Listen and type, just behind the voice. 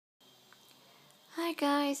Hi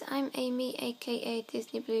guys, I'm Amy aka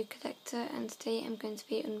Disney Blue Collector, and today I'm going to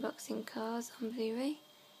be unboxing Cars on Blu-ray.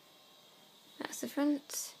 That's the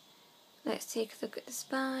front. Let's take a look at the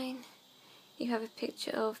spine. You have a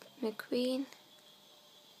picture of McQueen.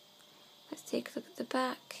 Let's take a look at the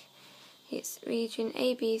back. It's region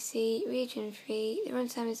ABC, region 3. The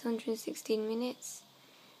runtime is 116 minutes.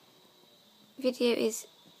 Video is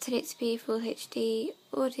 1080p Full HD.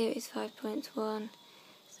 Audio is 5.1.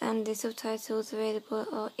 And the subtitles available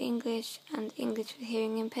are English and English for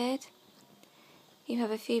hearing impaired. You have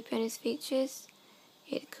a few bonus features.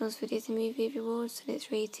 It comes with Disney Movie Rewards and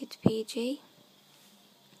it's rated PG.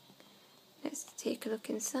 Let's take a look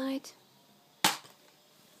inside.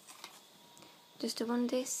 Just a one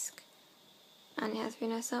disc, and it has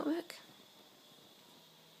very nice artwork.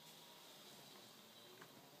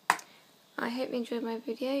 I hope you enjoyed my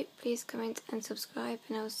video. Please comment and subscribe,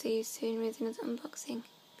 and I will see you soon with another unboxing.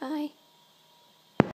 Bye.